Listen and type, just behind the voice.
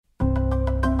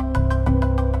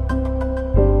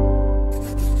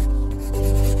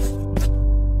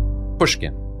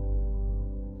Pushkin.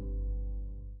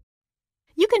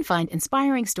 You can find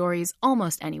inspiring stories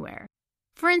almost anywhere.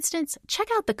 For instance, check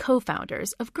out the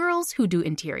co-founders of Girls Who Do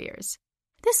Interiors.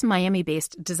 This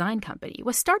Miami-based design company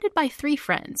was started by 3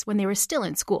 friends when they were still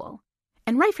in school.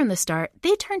 And right from the start,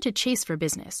 they turned to Chase for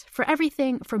Business for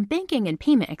everything from banking and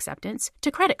payment acceptance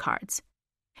to credit cards.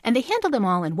 And they handle them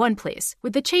all in one place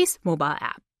with the Chase mobile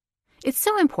app. It's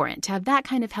so important to have that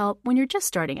kind of help when you're just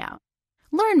starting out.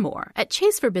 Learn more at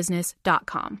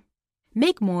chaseforbusiness.com.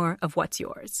 Make more of what's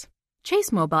yours. Chase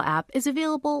mobile app is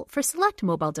available for select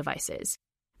mobile devices.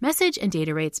 Message and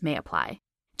data rates may apply.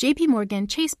 JP Morgan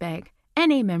Chase Bank,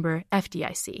 NA member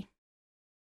FDIC.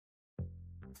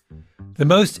 The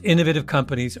most innovative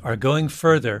companies are going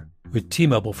further with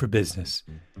T-Mobile for Business.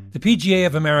 The PGA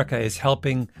of America is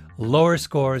helping lower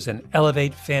scores and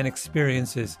elevate fan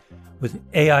experiences with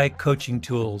AI coaching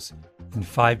tools and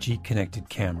 5G connected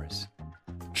cameras.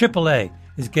 AAA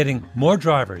is getting more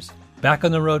drivers back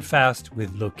on the road fast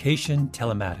with location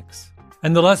telematics.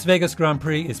 And the Las Vegas Grand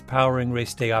Prix is powering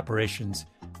race day operations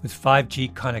with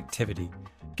 5G connectivity,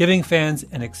 giving fans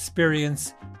an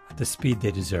experience at the speed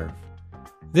they deserve.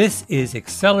 This is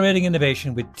accelerating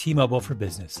innovation with T-Mobile for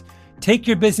Business. Take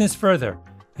your business further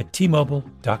at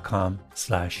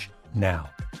T-Mobile.com/now.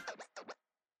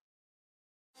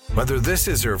 Whether this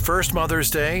is her first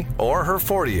Mother's Day or her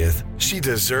 40th, she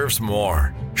deserves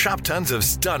more. Shop tons of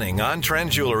stunning on-trend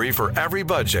jewelry for every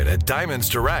budget at Diamonds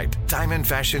Direct. Diamond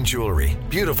fashion jewelry,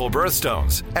 beautiful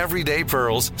birthstones, everyday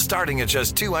pearls starting at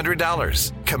just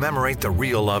 $200. Commemorate the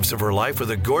real loves of her life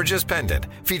with a gorgeous pendant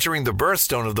featuring the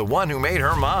birthstone of the one who made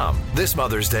her mom. This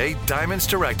Mother's Day, Diamonds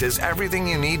Direct is everything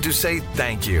you need to say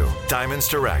thank you. Diamonds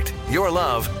Direct. Your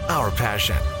love, our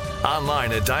passion.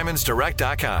 Online at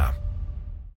diamondsdirect.com.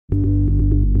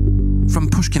 From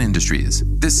Pushkin Industries,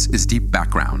 this is Deep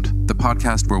Background, the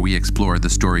podcast where we explore the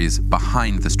stories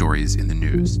behind the stories in the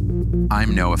news.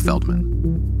 I'm Noah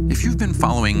Feldman. If you've been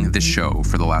following this show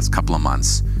for the last couple of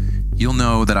months, you'll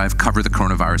know that I've covered the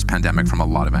coronavirus pandemic from a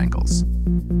lot of angles.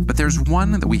 But there's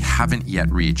one that we haven't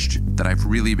yet reached that I've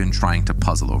really been trying to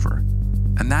puzzle over.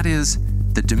 And that is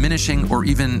the diminishing or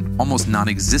even almost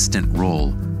non-existent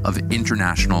role of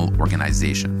international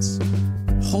organizations.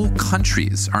 Whole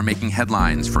countries are making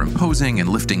headlines for imposing and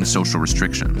lifting social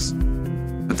restrictions.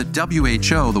 But the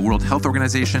WHO, the World Health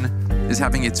Organization, is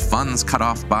having its funds cut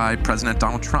off by President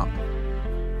Donald Trump.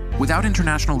 Without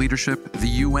international leadership, the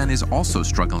UN is also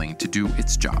struggling to do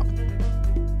its job.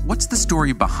 What's the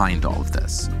story behind all of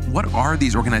this? What are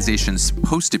these organizations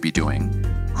supposed to be doing?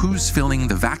 Who's filling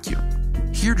the vacuum?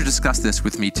 Here to discuss this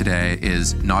with me today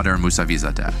is Nader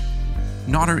Mousavizadeh.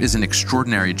 Nader is an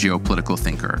extraordinary geopolitical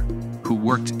thinker who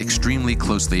worked extremely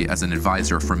closely as an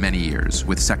advisor for many years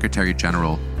with Secretary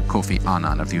General Kofi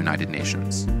Annan of the United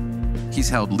Nations. He's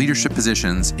held leadership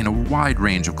positions in a wide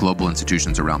range of global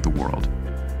institutions around the world.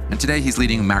 And today he's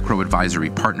leading Macro Advisory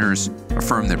Partners, a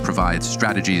firm that provides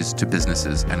strategies to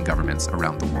businesses and governments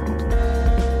around the world.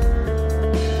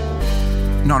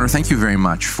 Nader, thank you very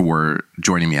much for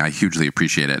joining me. I hugely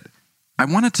appreciate it. I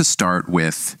wanted to start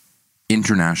with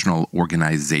international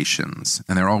organizations,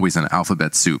 and they're always an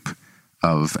alphabet soup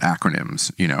of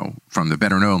acronyms, you know, from the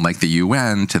better known like the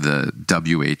UN to the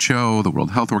WHO, the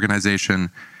World Health Organization.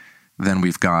 Then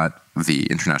we've got the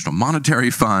International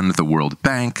Monetary Fund, the World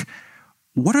Bank.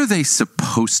 What are they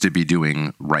supposed to be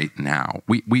doing right now?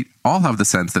 We all have the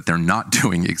sense that they're not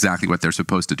doing exactly what they're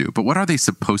supposed to do, but what are they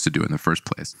supposed to do in the first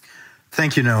place?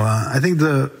 Thank you, Noah. I think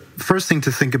the first thing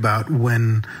to think about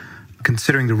when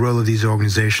considering the role of these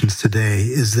organizations today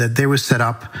is that they were set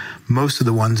up, most of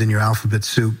the ones in your alphabet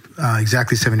soup,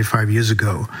 exactly 75 years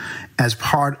ago, as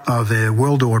part of a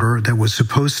world order that was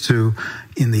supposed to,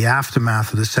 in the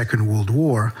aftermath of the Second World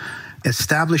War,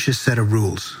 establish a set of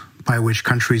rules by which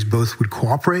countries both would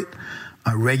cooperate,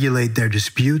 regulate their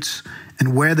disputes,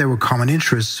 and where there were common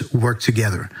interests, work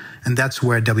together. And that's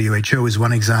where WHO is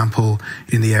one example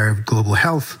in the area of global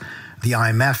health. The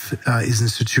IMF is an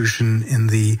institution in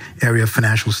the area of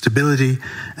financial stability,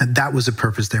 and that was the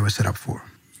purpose they were set up for.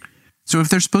 So if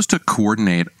they're supposed to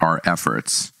coordinate our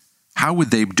efforts, how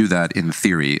would they do that in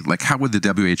theory? Like, how would the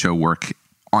WHO work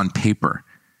on paper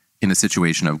in a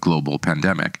situation of global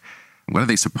pandemic? What are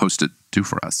they supposed to do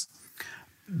for us?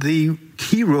 The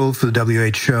key role for the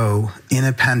WHO in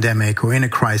a pandemic or in a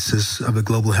crisis of a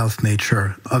global health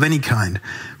nature of any kind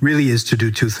really is to do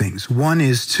two things. One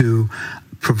is to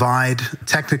provide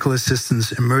technical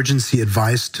assistance, emergency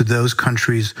advice to those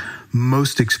countries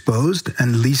most exposed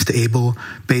and least able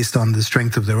based on the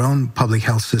strength of their own public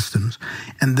health systems.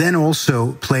 And then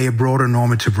also play a broader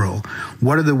normative role.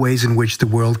 What are the ways in which the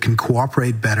world can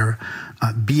cooperate better,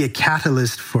 be a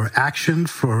catalyst for action,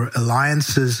 for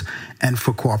alliances, and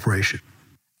for cooperation?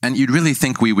 And you'd really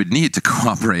think we would need to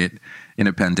cooperate in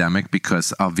a pandemic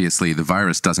because obviously the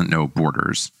virus doesn't know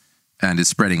borders and is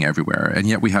spreading everywhere. And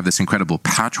yet we have this incredible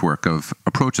patchwork of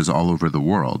approaches all over the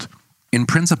world. In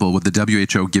principle, would the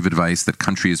WHO give advice that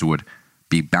countries would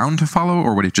be bound to follow,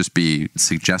 or would it just be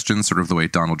suggestions, sort of the way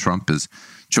Donald Trump has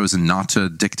chosen not to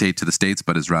dictate to the states,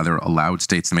 but has rather allowed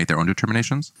states to make their own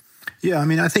determinations? Yeah, I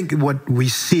mean, I think what we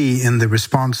see in the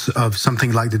response of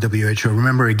something like the WHO,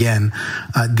 remember again,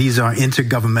 these are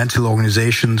intergovernmental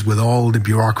organizations with all the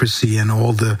bureaucracy and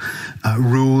all the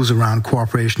rules around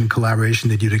cooperation and collaboration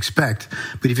that you'd expect.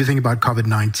 But if you think about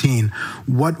COVID-19,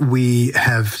 what we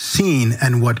have seen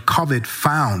and what COVID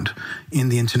found in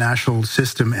the international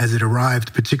system as it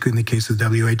arrived, particularly in the case of the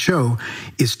WHO,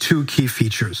 is two key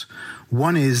features.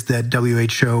 One is that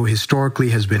WHO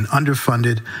historically has been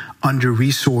underfunded,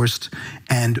 under-resourced,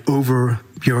 and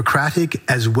over-bureaucratic,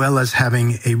 as well as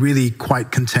having a really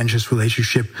quite contentious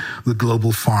relationship with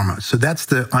global pharma. So that's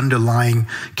the underlying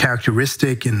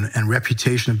characteristic and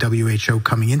reputation of WHO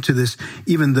coming into this,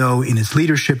 even though in its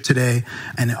leadership today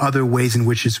and other ways in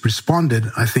which it's responded,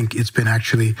 I think it's been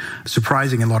actually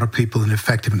surprising a lot of people in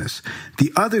effectiveness.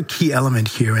 The other key element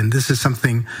here, and this is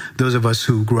something those of us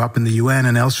who grew up in the UN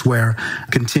and elsewhere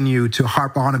continue to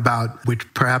harp on about,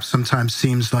 which perhaps sometimes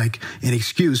seems like an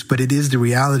excuse, but it is the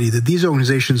reality that these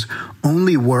organizations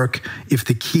only work if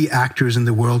the key actors in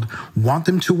the world want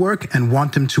them to work and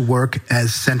want them to work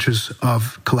as centers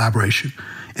of collaboration.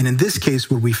 And in this case,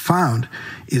 what we found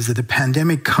is that the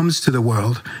pandemic comes to the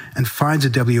world and finds a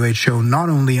WHO not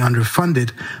only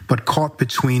underfunded, but caught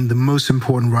between the most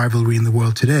important rivalry in the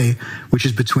world today, which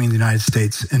is between the United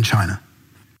States and China.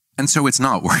 And so it's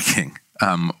not working.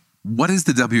 What is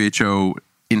the WHO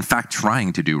in fact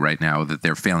trying to do right now that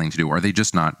they're failing to do? Or are they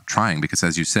just not trying? Because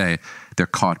as you say, they're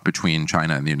caught between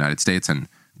China and the United States and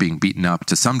being beaten up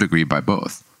to some degree by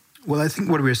both. Well, I think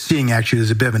what we're seeing actually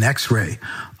is a bit of an X-ray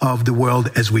of the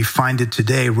world as we find it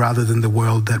today, rather than the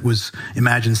world that was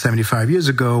imagined 75 years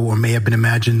ago, or may have been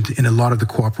imagined in a lot of the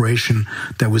cooperation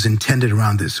that was intended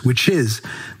around this, which is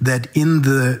that in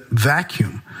the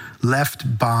vacuum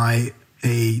left by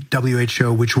a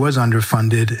WHO which was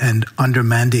underfunded and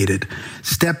undermandated,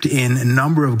 stepped in a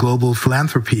number of global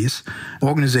philanthropies,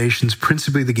 organizations,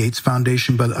 principally the Gates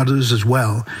Foundation, but others as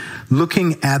well,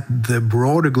 looking at the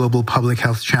broader global public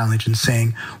health challenge and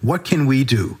saying, what can we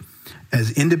do as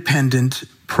independent,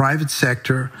 private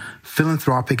sector,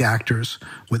 philanthropic actors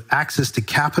with access to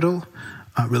capital,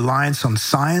 reliance on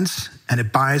science, and a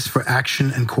bias for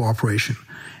action and cooperation?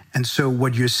 And so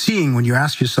what you're seeing when you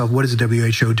ask yourself, what is the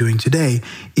WHO doing today?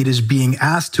 It is being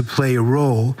asked to play a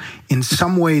role, in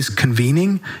some ways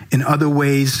convening, in other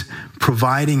ways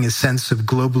providing a sense of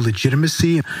global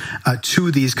legitimacy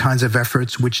to these kinds of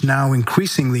efforts, which now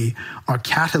increasingly are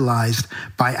catalyzed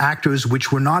by actors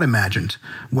which were not imagined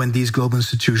when these global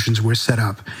institutions were set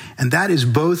up. And that is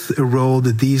both a role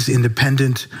that these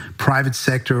independent private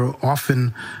sector,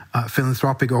 often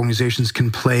philanthropic organizations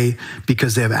can play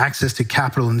because they have access to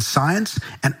capital and science,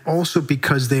 and also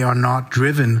because they are not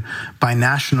driven by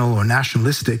national or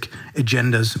nationalistic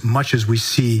agendas, much as we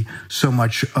see so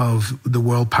much of the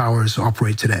world powers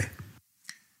operate today.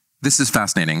 This is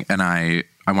fascinating, and I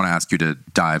want to ask you to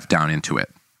dive down into it.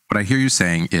 What I hear you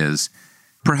saying is,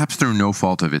 perhaps through no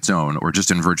fault of its own, or just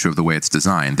in virtue of the way it's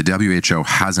designed, the WHO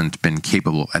hasn't been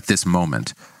capable at this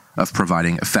moment of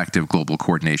providing effective global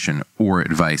coordination or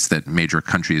advice that major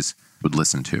countries would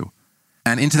listen to.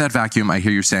 And into that vacuum, I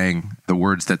hear you saying the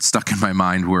words that stuck in my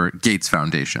mind were Gates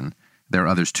Foundation. There are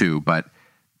others too, but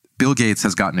Bill Gates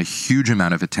has gotten a huge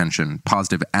amount of attention,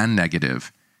 positive and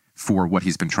negative, for what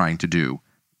he's been trying to do.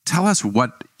 Tell us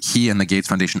what he and the Gates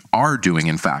Foundation are doing,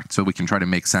 in fact, so we can try to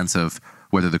make sense of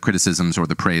whether the criticisms or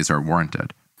the praise are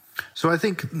warranted. So I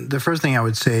think the first thing I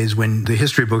would say is when the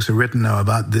history books are written now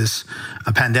about this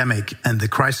pandemic and the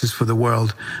crisis for the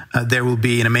world, there will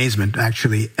be an amazement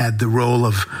actually at the role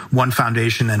of one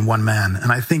foundation and one man.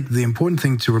 And I think the important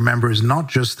thing to remember is not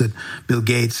just that Bill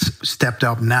Gates stepped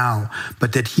up now,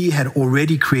 but that he had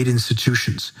already created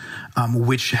institutions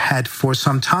which had for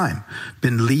some time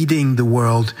been leading the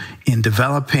world in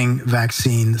developing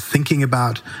vaccine, thinking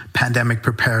about pandemic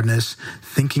preparedness,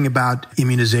 thinking about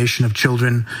immunization of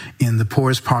children in the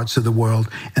poorest parts of the world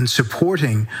and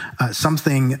supporting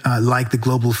something like the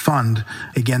Global Fund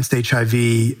against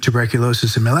HIV,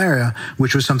 tuberculosis, and malaria,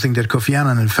 which was something that Kofi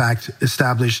Annan, in fact,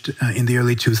 established in the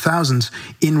early 2000s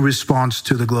in response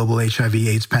to the global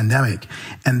HIV/AIDS pandemic.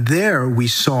 And there we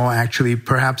saw actually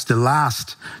perhaps the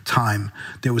last time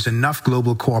there was enough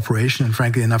global cooperation and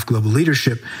frankly enough global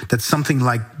leadership that something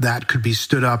like that could be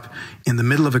stood up in the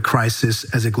middle of a crisis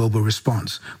as a global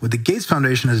response. What the Gates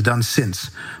Foundation has done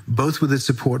since, both with its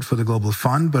support for the Global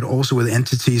Fund, but also with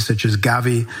entities such as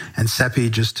Gavi and CEPI,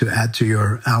 just to add to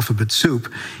your alphabet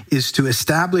soup, is to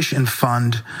establish and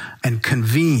fund and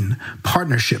convene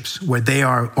partnerships where they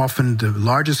are often the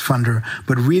largest funder,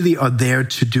 but really are there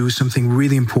to do something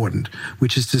really important,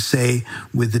 which is to say,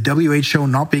 with the WHO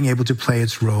not being able to play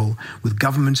its role, with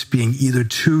governments being either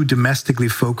too domestically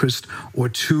focused or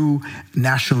too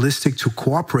nationalistic to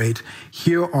cooperate,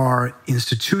 here are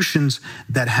institutions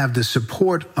that have the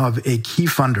support of a key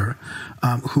funder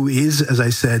who is, as I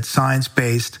said,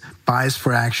 science-based, bias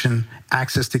for action,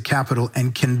 access to capital,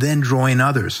 and can then draw in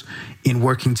others in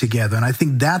working together. And I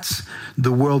think that's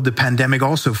the world the pandemic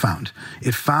also found.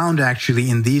 It found actually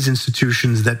in these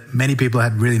institutions that many people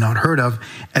had really not heard of,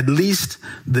 at least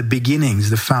the beginnings,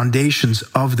 the foundations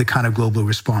of the kind of global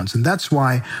response. And that's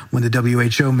why when the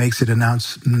WHO makes an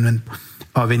announcement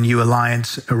of a new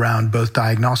alliance around both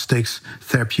diagnostics,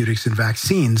 therapeutics, and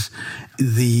vaccines,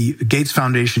 the Gates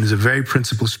Foundation is a very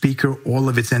principal speaker. All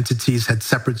of its entities had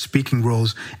separate speaking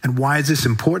roles. And why is this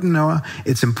important, Noah?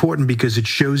 It's important because it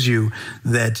shows you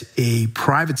that a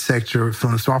private sector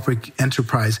philanthropic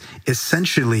enterprise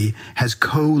essentially has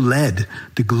co-led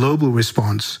the global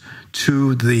response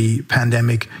to the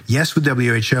pandemic, yes, with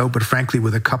WHO, but frankly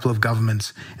with a couple of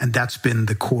governments. And that's been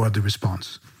the core of the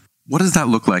response. What does that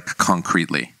look like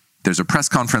concretely? There's a press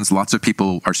conference. Lots of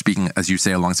people are speaking, as you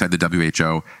say, alongside the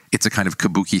WHO. It's a kind of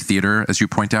kabuki theater, as you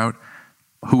point out.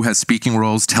 Who has speaking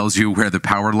roles tells you where the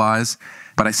power lies.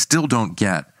 But I still don't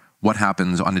get what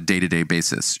happens on a day-to-day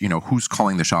basis. You know, who's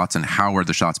calling the shots and how are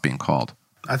the shots being called?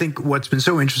 I think what's been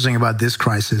so interesting about this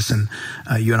crisis, and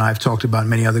you and I have talked about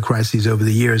many other crises over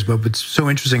the years, but what's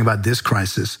so interesting about this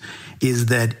crisis is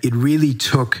that it really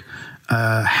took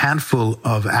a handful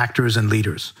of actors and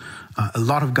leaders. A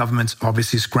lot of governments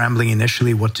obviously scrambling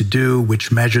initially what to do,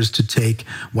 which measures to take,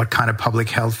 what kind of public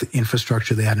health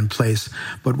infrastructure they had in place.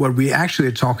 But what we actually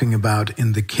are talking about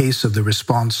in the case of the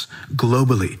response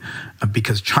globally,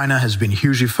 because China has been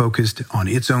hugely focused on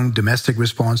its own domestic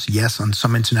response, yes, on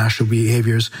some international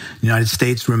behaviors. The United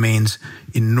States remains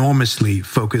enormously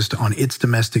focused on its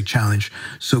domestic challenge.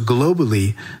 So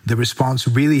globally, the response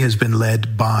really has been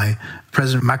led by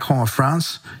President Macron of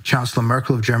France, Chancellor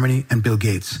Merkel of Germany, and Bill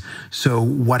Gates. So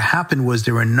what happened was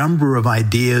there were a number of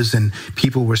ideas and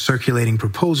people were circulating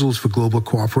proposals for global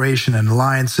cooperation and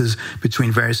alliances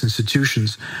between various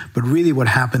institutions. But really what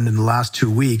happened in the last 2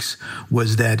 weeks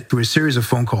was that there were a series of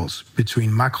phone calls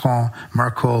between Macron,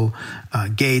 Merkel,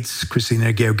 Gates,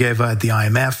 Kristalina Georgieva at the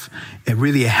IMF, and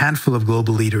really a handful of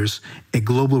global leaders. A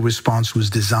global response was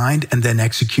designed and then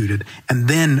executed. And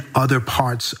then other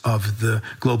parts of the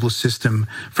global system,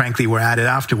 frankly, were added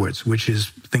afterwards, which is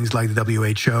things like the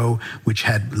WHO, which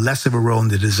had less of a role in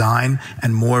the design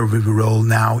and more of a role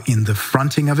now in the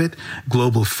fronting of it.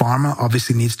 Global pharma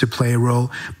obviously needs to play a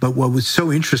role. But what was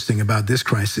so interesting about this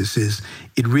crisis is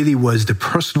it really was the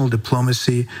personal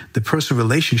diplomacy, the personal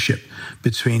relationship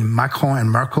between Macron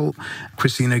and Merkel,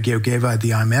 Kristalina Georgieva at the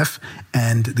IMF,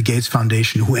 and the Gates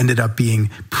Foundation, who ended up being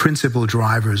principal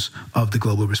drivers of the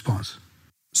global response.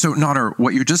 So, Nader,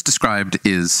 what you just described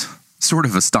is sort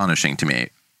of astonishing to me.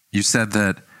 You said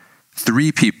that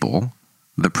 3 people,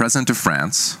 the President of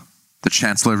France, the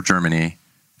Chancellor of Germany,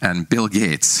 and Bill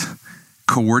Gates,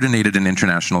 coordinated an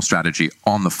international strategy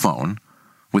on the phone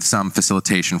with some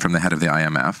facilitation from the head of the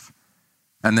IMF.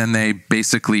 And then they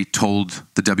basically told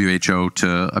the WHO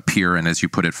to appear and, as you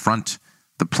put it, front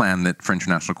the plan that for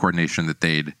international coordination that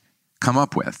they'd come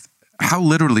up with. How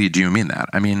literally do you mean that?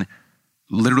 I mean,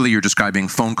 literally you're describing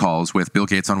phone calls with Bill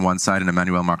Gates on one side and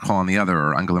Emmanuel Macron on the other,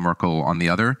 or Angela Merkel on the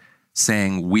other,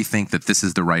 saying we think that this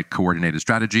is the right coordinated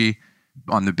strategy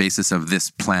on the basis of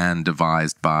this plan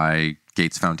devised by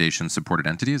Gates Foundation supported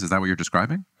entities. Is that what you're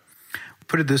describing?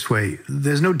 Put it this way,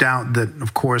 there's no doubt that,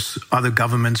 of course, other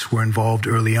governments were involved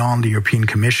early on. The European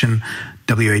Commission,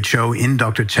 WHO, in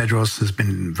Dr. Tedros has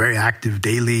been very active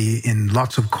daily in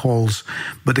lots of calls.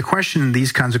 But the question in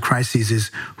these kinds of crises is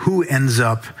who ends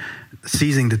up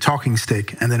seizing the talking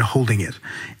stick and then holding it.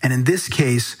 And in this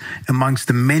case, amongst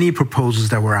the many proposals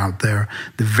that were out there,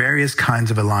 the various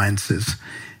kinds of alliances,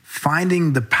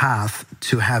 finding the path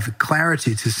to have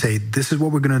clarity to say, this is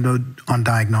what we're going to do on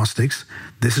diagnostics,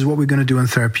 this is what we're going to do on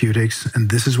therapeutics, and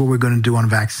this is what we're going to do on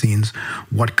vaccines.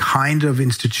 What kind of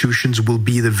institutions will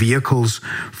be the vehicles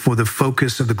for the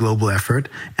focus of the global effort?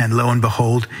 And lo and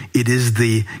behold, it is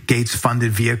the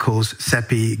Gates-funded vehicles,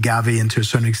 CEPI, Gavi, and to a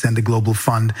certain extent the Global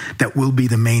Fund, that will be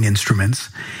the main instruments.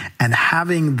 And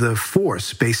having the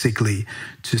force, basically,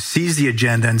 to seize the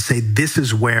agenda and say, this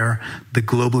is where the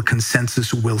global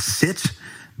consensus will sit.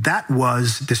 That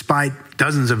was, despite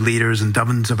dozens of leaders and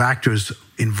dozens of actors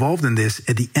involved in this,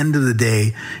 at the end of the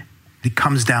day, it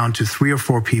comes down to 3 or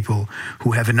 4 people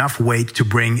who have enough weight to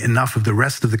bring enough of the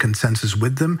rest of the consensus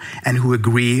with them and who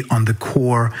agree on the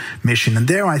core mission. And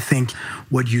there, I think,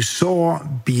 what you saw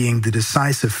being the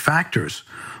decisive factors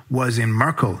was in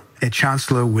Merkel, a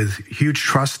chancellor with huge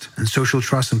trust and social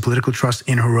trust and political trust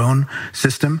in her own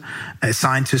system, a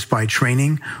scientist by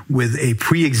training with a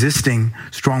pre-existing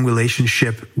strong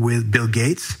relationship with Bill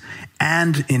Gates,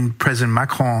 and in President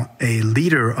Macron, a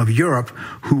leader of Europe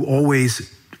who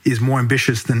always is more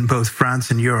ambitious than both France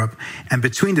and Europe. And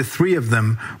between the 3 of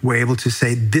them, we're able to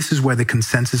say, this is where the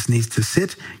consensus needs to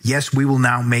sit. Yes, we will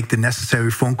now make the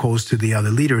necessary phone calls to the other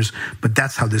leaders, but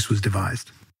that's how this was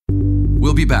devised.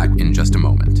 We'll be back in just a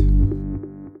moment.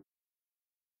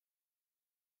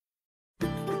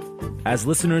 As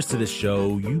listeners to this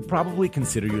show, you probably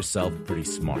consider yourself pretty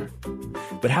smart.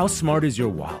 But how smart is your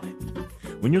wallet?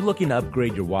 When you're looking to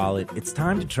upgrade your wallet, it's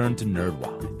time to turn to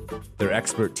NerdWallet. Their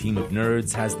expert team of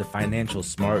nerds has the financial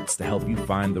smarts to help you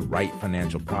find the right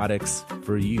financial products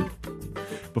for you.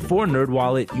 Before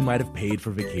NerdWallet, you might have paid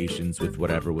for vacations with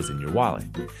whatever was in your wallet.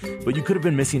 But you could have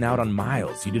been missing out on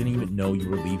miles you didn't even know you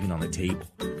were leaving on the table.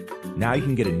 Now you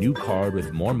can get a new card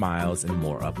with more miles and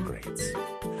more upgrades.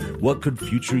 What could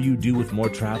future you do with more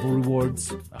travel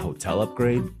rewards? A hotel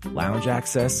upgrade? Lounge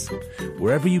access?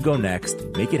 Wherever you go next,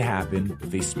 make it happen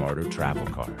with a smarter travel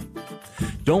card.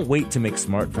 Don't wait to make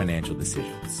smart financial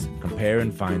decisions. Compare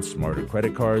and find smarter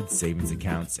credit cards, savings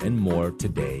accounts, and more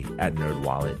today at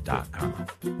nerdwallet.com.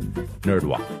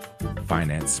 NerdWallet.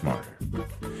 Finance smarter.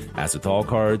 As with all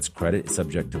cards, credit is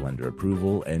subject to lender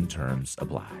approval and terms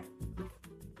apply.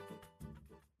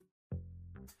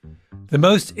 The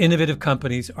most innovative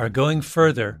companies are going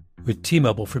further with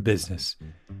T-Mobile for Business.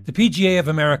 The PGA of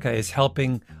America is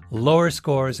helping lower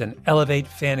scores and elevate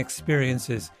fan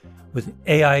experiences with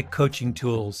AI coaching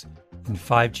tools and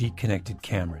 5G connected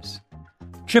cameras.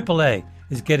 AAA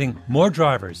is getting more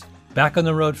drivers back on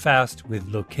the road fast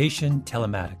with location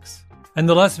telematics. And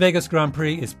the Las Vegas Grand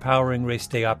Prix is powering race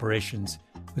day operations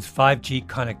with 5G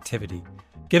connectivity,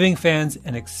 giving fans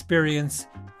an experience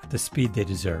at the speed they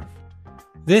deserve.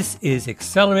 This is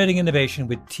accelerating innovation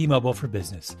with T-Mobile for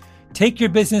Business. Take your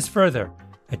business further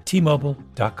at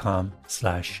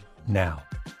T-Mobile.com/now.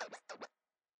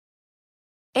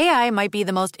 AI might be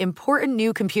the most important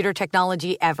new computer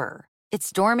technology ever. It's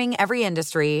storming every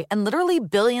industry, and literally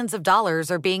billions of dollars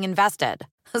are being invested.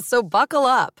 So buckle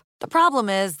up. The problem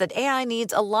is that AI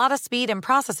needs a lot of speed and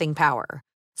processing power.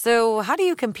 So how do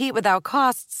you compete without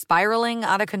costs spiraling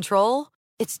out of control?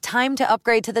 It's time to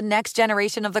upgrade to the next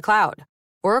generation of the cloud.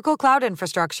 Oracle Cloud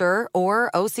Infrastructure,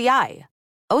 or OCI.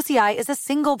 OCI is a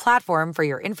single platform for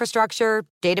your infrastructure,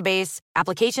 database,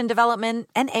 application development,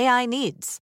 and AI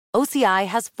needs. OCI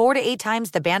has 4 to 8 times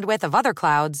the bandwidth of other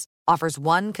clouds, offers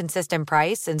one consistent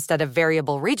price instead of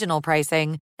variable regional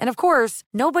pricing, and of course,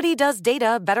 nobody does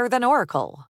data better than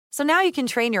Oracle. So now you can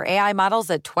train your AI models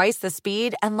at twice the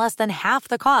speed and less than half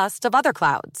the cost of other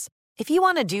clouds. If you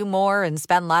want to do more and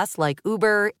spend less like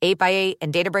Uber, 8x8,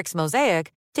 and Databricks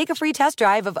Mosaic, take a free test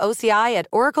drive of OCI at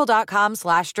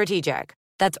oracle.com/strategic.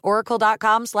 That's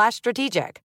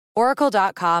oracle.com/strategic.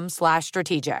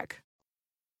 Oracle.com/strategic.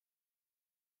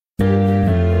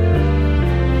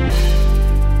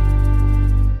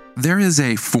 There is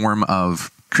a form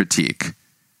of critique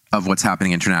of what's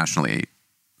happening internationally,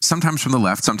 sometimes from the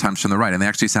left, sometimes from the right, and they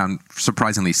actually sound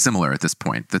surprisingly similar at this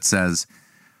point, that says,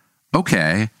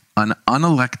 okay, an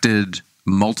unelected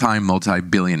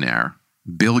multi-billionaire,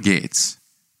 Bill Gates,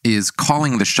 is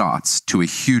calling the shots to a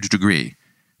huge degree,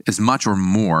 as much or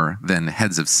more than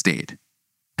heads of state.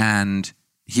 And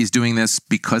he's doing this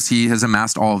because he has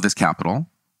amassed all of this capital.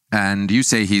 And you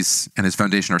say he's and his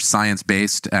foundation are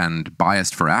science-based and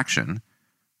biased for action,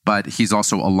 but he's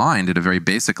also aligned at a very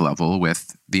basic level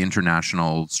with the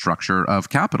international structure of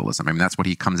capitalism. I mean, that's what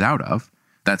he comes out of.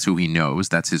 That's who he knows.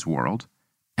 That's his world.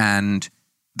 And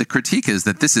the critique is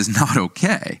that this is not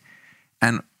okay.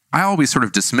 And I always sort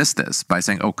of dismiss this by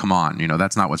saying, oh, come on,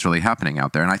 that's not what's really happening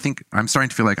out there. And I think I'm starting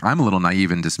to feel like I'm a little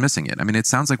naive in dismissing it. I mean, it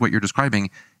sounds like what you're describing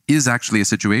is actually a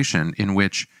situation in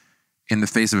which in the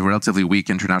face of relatively weak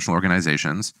international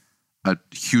organizations, a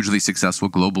hugely successful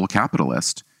global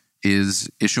capitalist is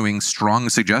issuing strong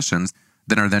suggestions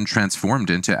that are then transformed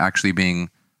into actually being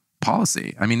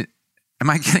policy. I mean, am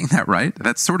I getting that right?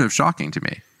 That's sort of shocking to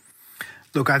me.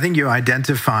 Look, I think you're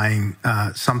identifying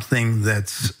something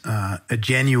that's a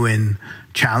genuine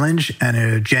challenge and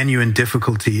a genuine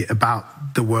difficulty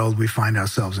about the world we find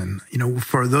ourselves in. You know,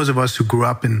 for those of us who grew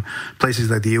up in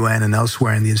places like the UN and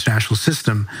elsewhere in the international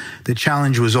system, the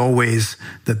challenge was always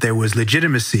that there was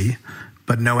legitimacy,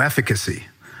 but no efficacy.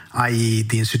 I.e.,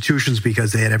 the institutions,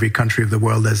 because they had every country of the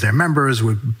world as their members,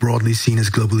 were broadly seen as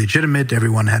globally legitimate.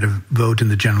 Everyone had a vote in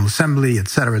the General Assembly, et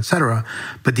cetera,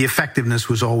 but the effectiveness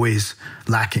was always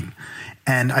lacking.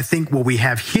 And I think what we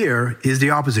have here is the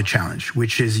opposite challenge,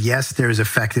 which is, yes, there is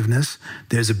effectiveness,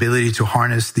 there's ability to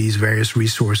harness these various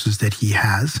resources that he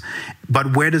has,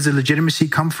 but where does the legitimacy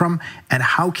come from, and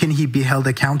how can he be held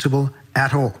accountable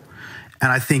at all?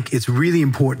 And I think it's really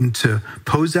important to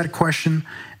pose that question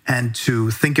and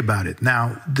to think about it.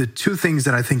 Now, the two things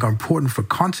that I think are important for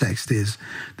context is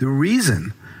the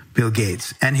reason Bill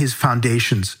Gates and his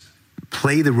foundations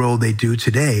play the role they do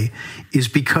today is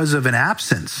because of an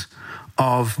absence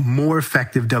of more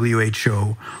effective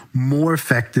WHO, more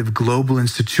effective global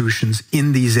institutions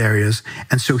in these areas.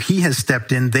 And so he has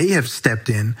stepped in, they have stepped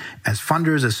in as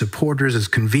funders, as supporters, as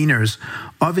conveners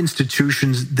of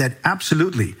institutions that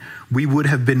absolutely we would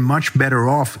have been much better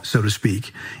off, so to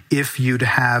speak, if you'd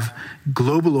have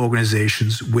global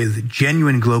organizations with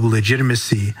genuine global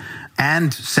legitimacy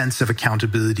and sense of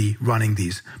accountability running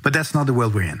these. But that's not the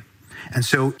world we're in. And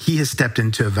so he has stepped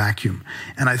into a vacuum.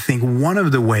 And I think one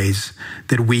of the ways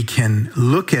that we can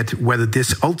look at whether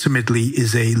this ultimately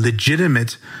is a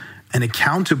legitimate and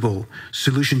accountable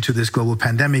solution to this global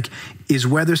pandemic is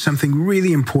whether something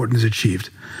really important is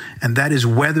achieved. And that is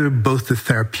whether both the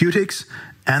therapeutics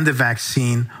and the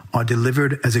vaccine are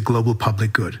delivered as a global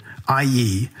public good,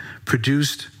 i.e.,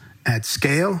 produced at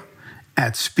scale,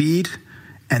 at speed,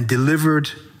 and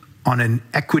delivered on an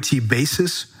equity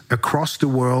basis across the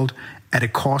world at a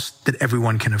cost that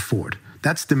everyone can afford.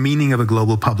 That's the meaning of a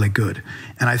global public good.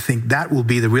 And I think that will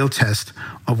be the real test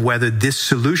of whether this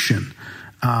solution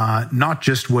not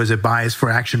just was a bias for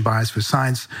action, bias for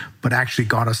science, but actually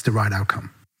got us the right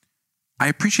outcome. I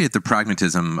appreciate the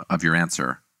pragmatism of your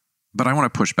answer, but I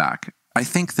want to push back. I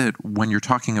think that when you're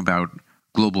talking about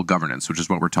global governance, which is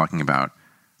what we're talking about,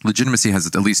 legitimacy has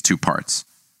at least two parts.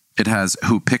 It has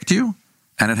who picked you,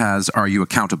 and it has are you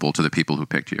accountable to the people who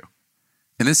picked you.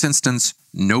 In this instance,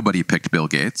 nobody picked Bill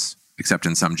Gates, except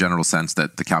in some general sense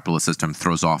that the capitalist system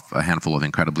throws off a handful of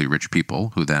incredibly rich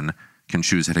people who then can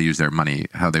choose how to use their money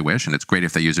how they wish, and it's great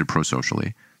if they use it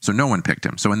pro-socially. So no one picked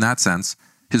him. So in that sense,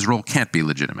 his role can't be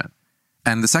legitimate.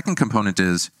 And the second component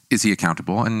is he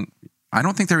accountable? And I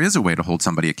don't think there is a way to hold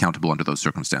somebody accountable under those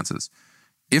circumstances.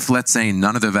 If, let's say,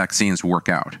 none of the vaccines work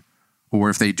out,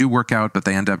 or if they do work out but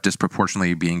they end up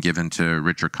disproportionately being given to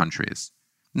richer countries,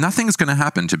 nothing's going to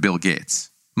happen to Bill Gates.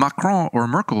 Macron or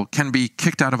Merkel can be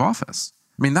kicked out of office.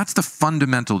 I mean, that's the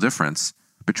fundamental difference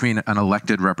between an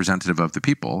elected representative of the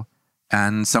people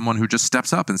and someone who just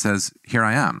steps up and says, here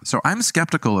I am. So I'm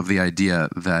skeptical of the idea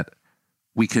that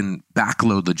we can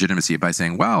backload legitimacy by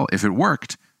saying, well, if it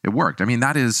worked, it worked. I mean,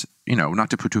 that is, not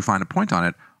to put too fine a point on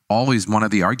it, always one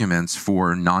of the arguments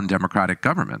for non-democratic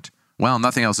government. Well,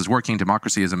 nothing else is working.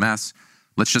 Democracy is a mess.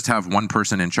 Let's just have one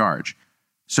person in charge.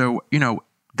 So,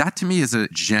 that to me is a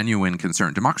genuine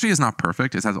concern. Democracy is not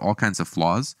perfect. It has all kinds of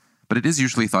flaws, but it is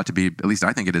usually thought to be, at least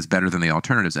I think it is, better than the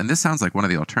alternatives. And this sounds like one of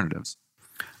the alternatives.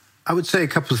 I would say a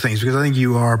couple of things, because I think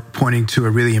you are pointing to a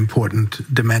really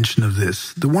important dimension of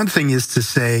this. The one thing is to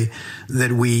say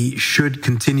that we should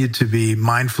continue to be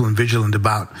mindful and vigilant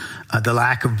about the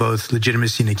lack of both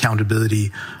legitimacy and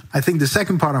accountability. I think the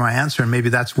second part of my answer, and maybe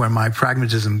that's where my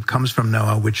pragmatism comes from,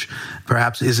 Noah, which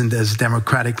perhaps isn't as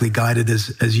democratically guided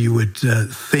as you would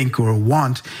think or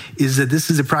want, is that this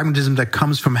is a pragmatism that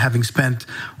comes from having spent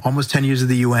almost 10 years at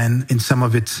the UN in some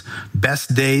of its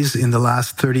best days in the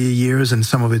last 30 years and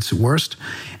some of its worst,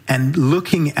 and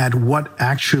looking at what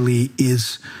actually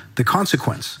is the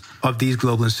consequence of these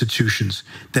global institutions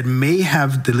that may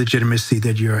have the legitimacy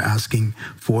that you're asking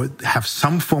for, have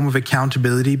some form of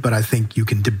accountability, but I think you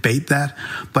can debate that,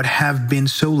 but have been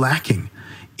so lacking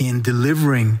in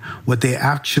delivering what they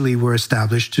actually were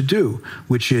established to do,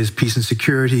 which is peace and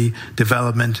security,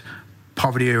 development,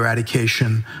 poverty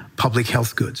eradication, public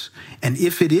health goods. And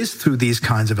if it is through these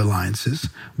kinds of alliances,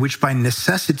 which by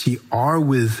necessity are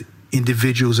with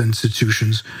individuals and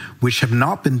institutions which have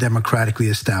not been democratically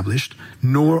established,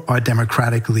 nor are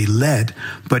democratically led,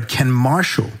 but can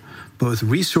marshal both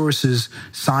resources,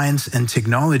 science, and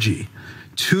technology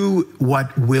to what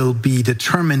will be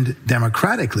determined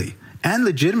democratically and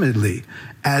legitimately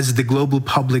as the global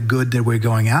public good that we're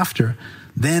going after,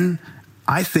 then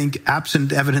I think,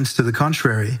 absent evidence to the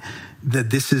contrary, that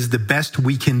this is the best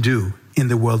we can do in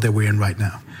the world that we're in right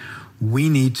now. We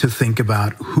need to think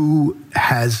about who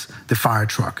has the fire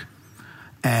truck.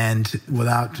 And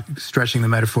without stretching the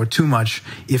metaphor too much,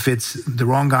 if it's the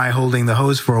wrong guy holding the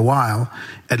hose for a while,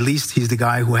 at least he's the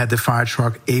guy who had the fire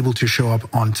truck able to show up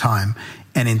on time.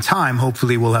 And in time,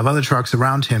 hopefully, we'll have other trucks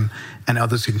around him and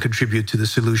others can contribute to the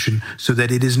solution so that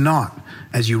it is not,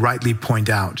 as you rightly point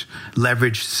out,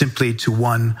 leveraged simply to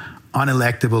one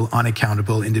unelectable,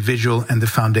 unaccountable individual and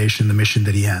the foundation, the mission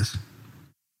that he has.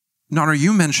 Nader,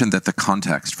 you mentioned that the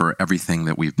context for everything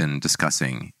that we've been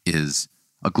discussing is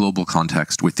a global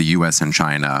context with the US and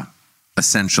China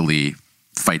essentially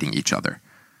fighting each other.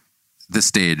 This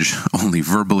stage only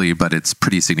verbally, but it's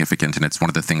pretty significant, and it's one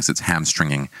of the things that's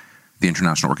hamstringing the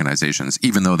international organizations,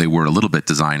 even though they were a little bit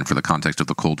designed for the context of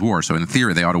the Cold War. So in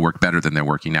theory, they ought to work better than they're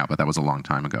working now, but that was a long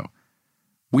time ago.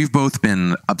 We've both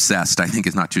been obsessed, I think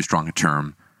is not too strong a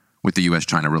term, with the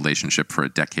US-China relationship for a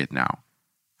decade now.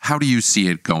 How do you see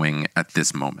it going at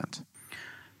this moment?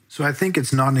 So I think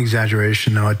it's not an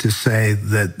exaggeration, Noah, to say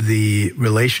that the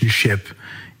relationship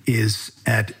is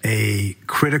at a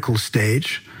critical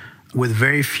stage with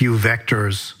very few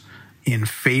vectors in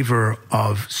favor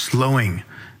of slowing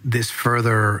this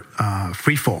further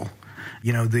freefall.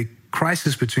 You know, the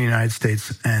crisis between the United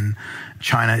States and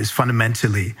China is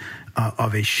fundamentally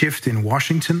of a shift in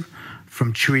Washington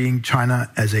from treating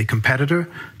China as a competitor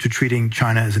to treating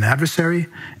China as an adversary,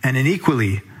 and an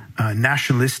equally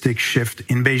nationalistic shift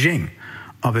in Beijing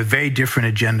of a very different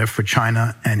agenda for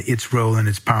China and its role and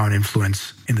its power and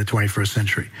influence in the 21st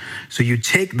century. So you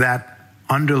take that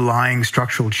underlying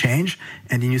structural change,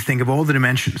 and then you think of all the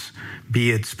dimensions,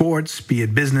 be it sports, be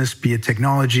it business, be it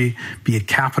technology, be it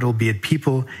capital, be it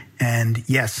people. And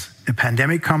yes, a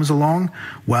pandemic comes along.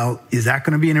 Well, is that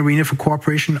going to be an arena for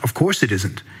cooperation? Of course it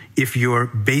isn't. If your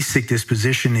basic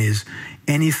disposition is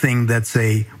anything that's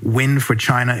a win for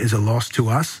China is a loss to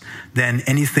us, then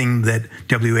anything that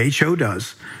WHO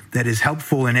does that is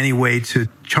helpful in any way to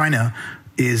China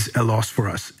is a loss for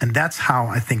us. And that's how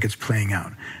I think it's playing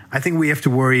out. I think we have to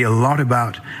worry a lot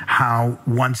about how,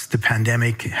 once the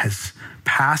pandemic has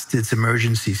passed its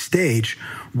emergency stage,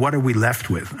 what are we left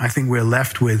with? I think we're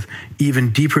left with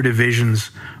even deeper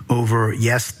divisions over,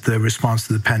 yes, the response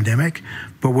to the pandemic,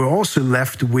 but we're also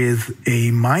left with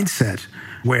a mindset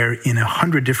where in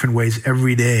 100 different ways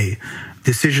every day,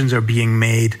 decisions are being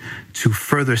made to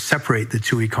further separate the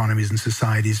two economies and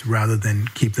societies rather than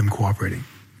keep them cooperating.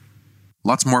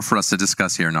 Lots more for us to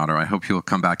discuss here, Nader. I hope you'll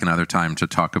come back another time to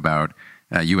talk about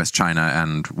US-China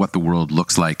and what the world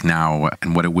looks like now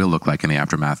and what it will look like in the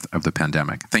aftermath of the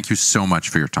pandemic. Thank you so much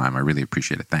for your time. I really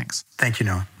appreciate it. Thanks. Thank you,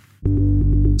 Noah.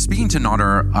 Speaking to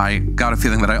Nader, I got a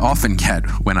feeling that I often get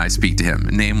when I speak to him,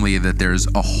 namely that there's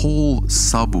a whole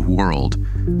sub-world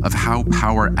of how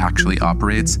power actually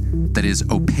operates that is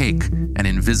opaque and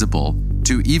invisible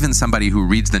to even somebody who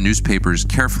reads the newspapers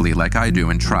carefully like I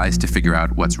do and tries to figure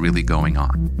out what's really going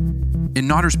on. In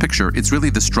Nader's picture, it's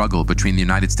really the struggle between the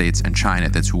United States and China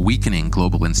that's weakening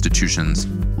global institutions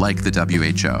like the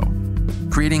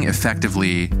WHO, creating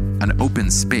effectively an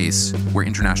open space where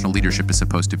international leadership is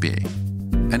supposed to be.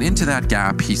 And into that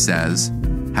gap, he says,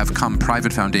 have come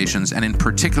private foundations, and in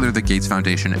particular the Gates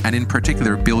Foundation, and in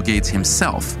particular Bill Gates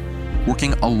himself,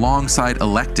 working alongside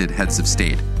elected heads of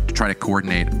state to try to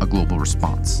coordinate a global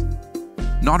response.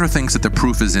 Nader thinks that the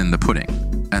proof is in the pudding,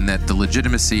 and that the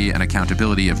legitimacy and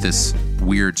accountability of this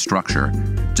weird structure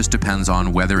just depends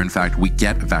on whether, in fact, we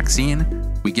get a vaccine,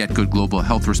 we get good global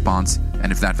health response,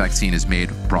 and if that vaccine is made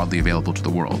broadly available to the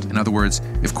world. In other words,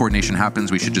 if coordination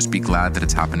happens, we should just be glad that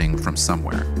it's happening from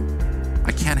somewhere.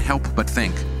 I can't help but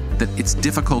think that it's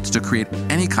difficult to create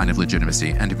any kind of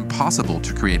legitimacy and impossible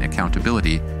to create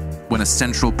accountability when a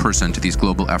central person to these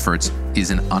global efforts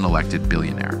is an unelected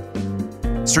billionaire.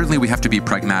 Certainly, we have to be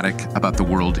pragmatic about the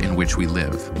world in which we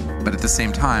live, but at the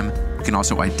same time, we can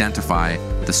also identify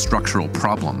the structural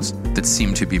problems that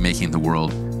seem to be making the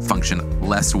world function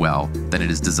less well than it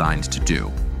is designed to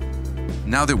do.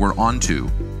 Now that we're on to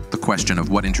the question of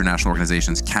what international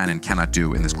organizations can and cannot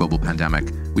do in this global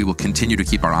pandemic, we will continue to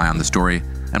keep our eye on the story,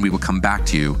 and we will come back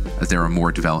to you as there are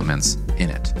more developments in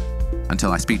it.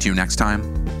 Until I speak to you next time,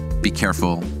 be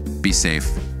careful, be safe,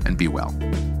 and be well.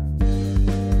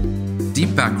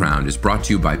 Deep Background is brought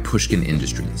to you by Pushkin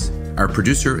Industries. Our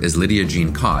producer is Lydia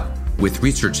Jean Cott, with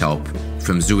research help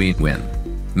from Zui Nguyen.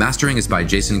 Mastering is by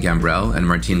Jason Gambrell and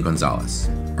Martin Gonzalez.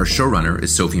 Our showrunner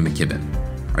is Sophie McKibben.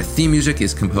 Our theme music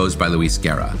is composed by Luis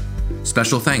Guerra.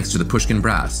 Special thanks to the Pushkin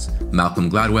Brass, Malcolm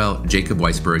Gladwell, Jacob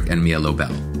Weisberg, and Mia Lobel.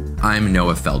 I'm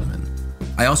Noah Feldman.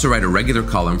 I also write a regular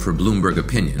column for Bloomberg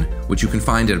Opinion, which you can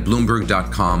find at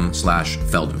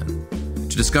bloomberg.com/Feldman.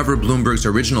 To discover Bloomberg's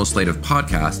original slate of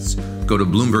podcasts, go to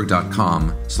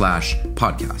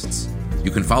bloomberg.com/podcasts.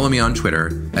 You can follow me on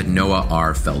Twitter at Noah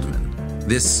R. Feldman.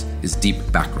 This is Deep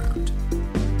Background.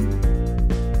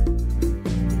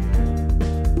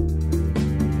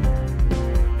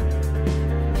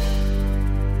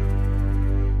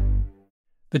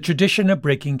 The tradition of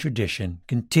breaking tradition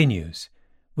continues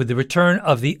with the return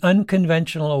of the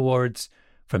Unconventional Awards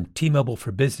from T-Mobile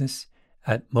for Business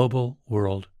at Mobile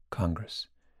World Congress.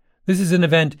 This is an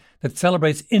event that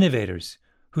celebrates innovators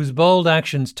whose bold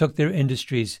actions took their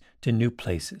industries to new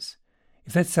places.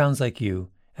 If that sounds like you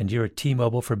and you're a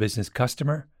T-Mobile for Business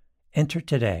customer, enter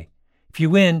today. If you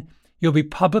win, you'll be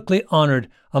publicly honored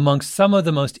amongst some of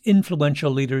the most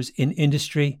influential leaders in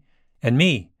industry, and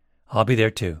me, I'll be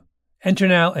there too. Enter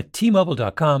now at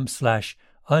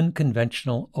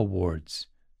tmobile.com/unconventional awards.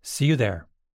 See you there.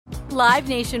 Live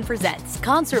Nation presents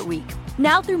Concert Week.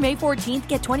 Now through May 14th,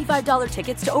 get $25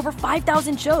 tickets to over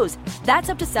 5,000 shows. That's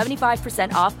up to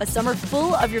 75% off a summer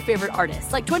full of your favorite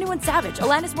artists like 21 Savage,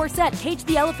 Alanis Morissette, Cage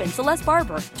the Elephant, Celeste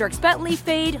Barber, Dierks Bentley,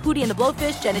 Fade, Hootie and the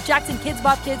Blowfish, Janet Jackson, Kids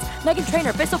Bop Kids, Meghan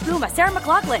Trainor, Peso Pluma, Sarah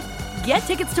McLachlan. Get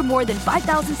tickets to more than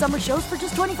 5,000 summer shows for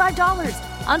just $25.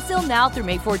 Until now through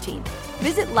May 14th.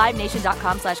 Visit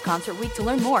LiveNation.com/Concert Week to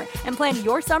learn more and plan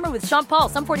your summer with Sean Paul,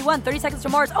 Sum 41, 30 Seconds to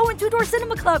Mars, and Two Door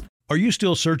Cinema Club. Are you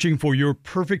still searching for your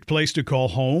perfect place to call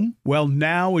home? Well,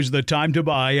 now is the time to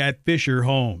buy at Fisher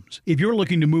Homes. If you're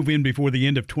looking to move in before the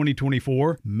end of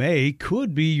 2024, May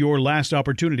could be your last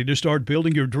opportunity to start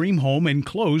building your dream home and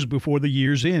close before the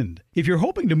year's end. If you're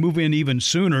hoping to move in even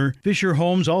sooner, Fisher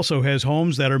Homes also has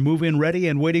homes that are move-in ready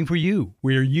and waiting for you,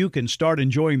 where you can start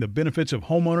enjoying the benefits of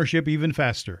homeownership even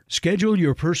faster. Schedule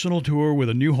your personal tour with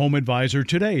a new home advisor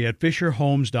today at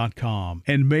FisherHomes.com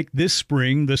and make this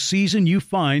spring the season you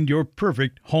find your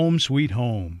perfect home sweet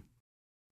home.